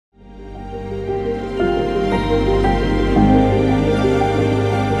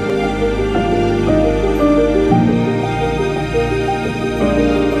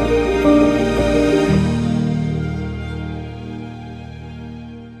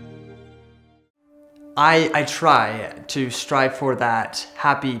I try to strive for that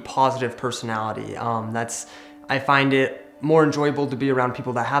happy, positive personality. I find it more enjoyable to be around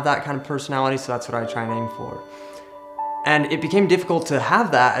people that have that kind of personality, so that's what I try and aim for. And it became difficult to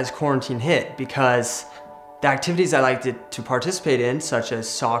have that as quarantine hit, because the activities I liked to participate in, such as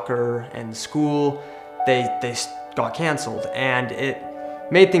soccer and school, they got canceled, and it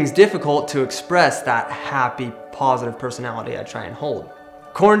made things difficult to express that happy, positive personality I try and hold.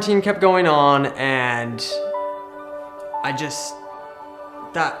 Quarantine kept going on, and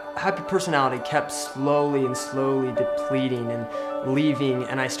that happy personality kept slowly depleting and leaving,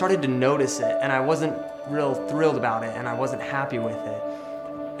 and I started to notice it, and I wasn't real thrilled about it, and I wasn't happy with it.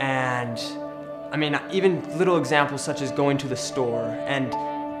 And I mean, even little examples such as going to the store, and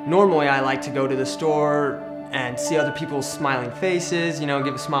normally I like to go to the store and see other people's smiling faces, you know,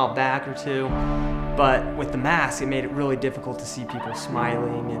 give a smile back or two. But with the mask, it made it really difficult to see people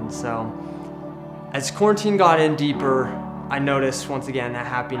smiling. And so as quarantine got in deeper, I noticed once again that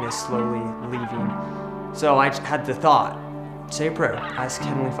happiness slowly leaving. So I had the thought, say a prayer, ask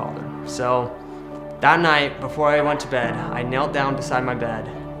Heavenly Father. So that night, before I went to bed, I knelt down beside my bed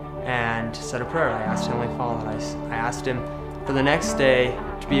and said a prayer. I asked Heavenly Father, I asked Him for the next day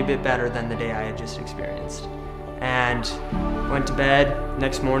to be a bit better than the day I had just experienced. And went to bed.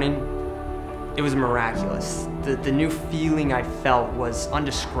 Next morning, it was miraculous. The new feeling I felt was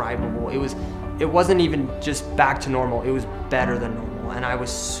undescribable. It wasn't even just back to normal, it was better than normal. And I was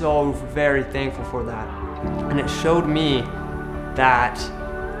so very thankful for that. And it showed me that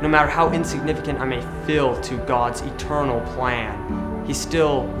no matter how insignificant I may feel to God's eternal plan, He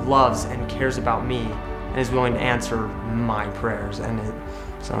still loves and cares about me and is willing to answer my prayers.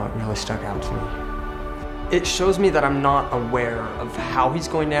 So it really stuck out to me. It shows me that I'm not aware of how He's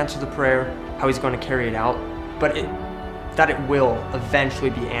going to answer the prayer, how He's going to carry it out, but that it will eventually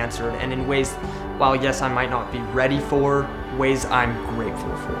be answered, and in ways, while yes, I might not be ready for, ways I'm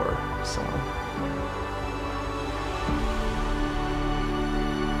grateful for. So.